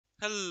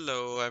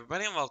Hello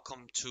everybody and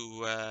welcome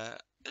to a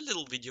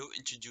little video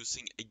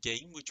introducing a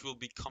game which will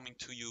be coming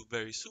to you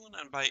very soon,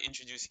 and by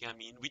introducing I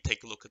mean we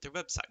take a look at their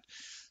website.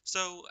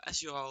 So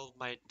as you all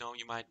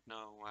you might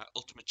know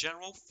Ultimate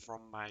General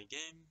from my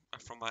game,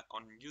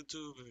 on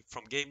YouTube,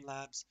 from Game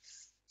Labs,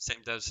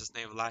 same devs as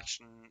Naval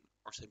Action,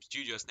 or same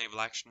studio as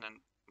Naval Action, and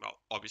well,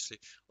 obviously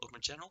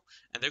Ultimate General,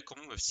 and they're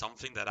coming with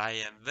something that I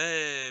am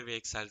very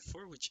excited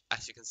for, which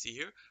as you can see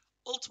here,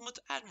 Ultimate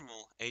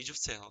Admiral, Age of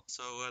Sail.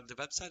 So the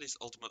website is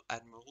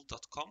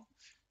ultimateadmiral.com.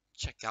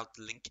 Check out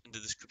the link in the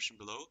description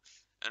below.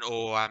 And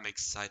oh, I'm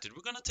excited.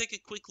 We're gonna take a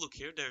quick look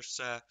here.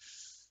 There's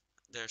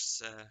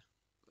let's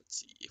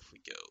see if we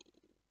go.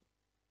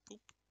 Boop.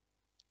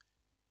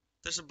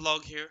 There's a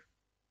blog here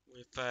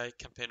with a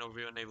campaign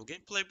overview and naval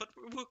gameplay, but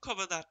we'll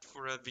cover that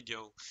for a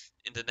video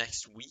in the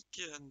next week.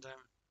 And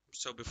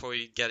so before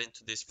we get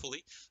into this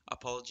fully,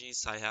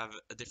 apologies, I have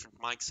a different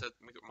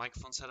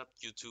microphone setup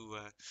due to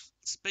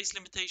space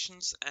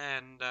limitations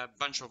and a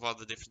bunch of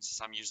other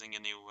differences. I'm using a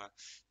new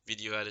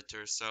video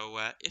editor, so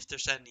if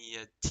there's any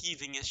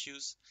teething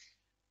issues,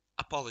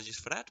 apologies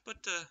for that,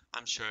 but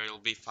I'm sure it'll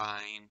be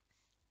fine.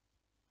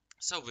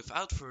 So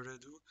without further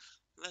ado,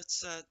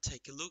 let's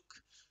take a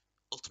look.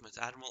 Ultimate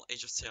Admiral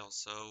Age of Sail.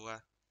 So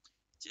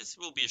this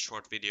will be a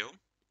short video.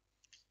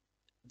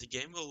 The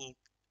game will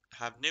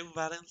have naval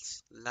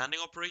battles, landing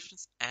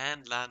operations,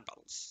 and land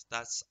battles.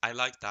 I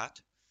like that.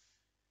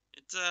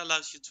 It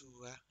allows you to.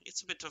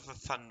 It's a bit of a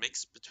fun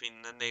mix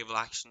between naval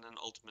action and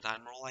Ultimate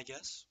Admiral, I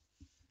guess.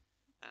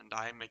 And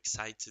I'm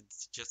excited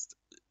just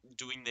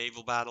doing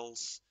naval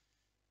battles.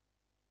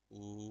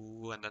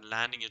 Ooh, and then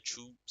landing your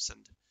troops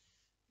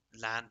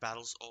and land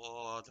battles.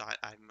 Oh,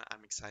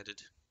 I'm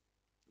excited.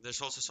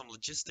 There's also some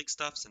logistics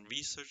stuffs and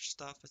research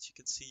stuff, as you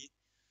can see.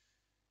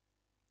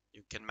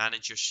 You can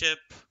manage your ship,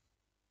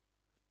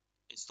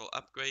 install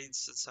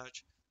upgrades and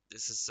such.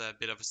 This is a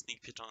bit of a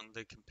sneak peek on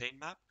the campaign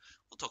map.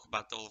 We'll talk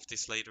about all of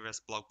this later as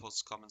blog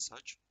posts come and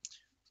such.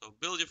 So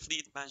build your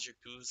fleet, manage your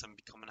crews, and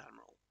become an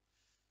admiral.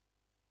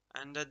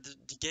 And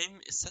the game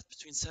is set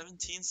between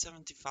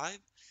 1775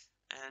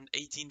 and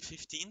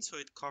 1815, so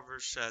it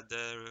covers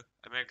the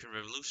American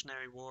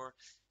Revolutionary War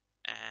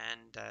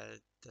and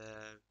the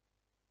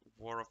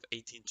War of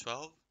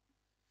 1812.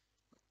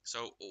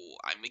 So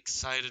I'm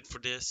excited for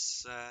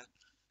this.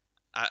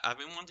 I've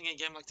been wanting a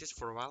game like this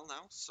for a while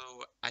now, so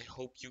I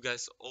hope you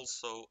guys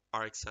also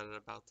are excited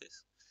about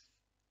this.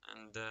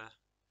 And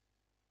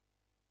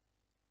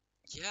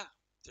yeah,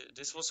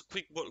 this was a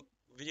quick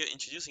video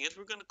introducing it.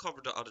 We're gonna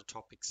cover the other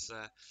topics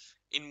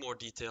in more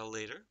detail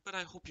later, but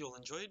I hope you'll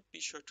enjoy it. Be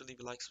sure to leave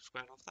a like,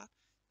 subscribe, all of that,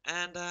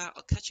 and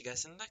I'll catch you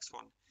guys in the next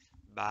one.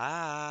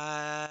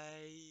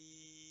 Bye!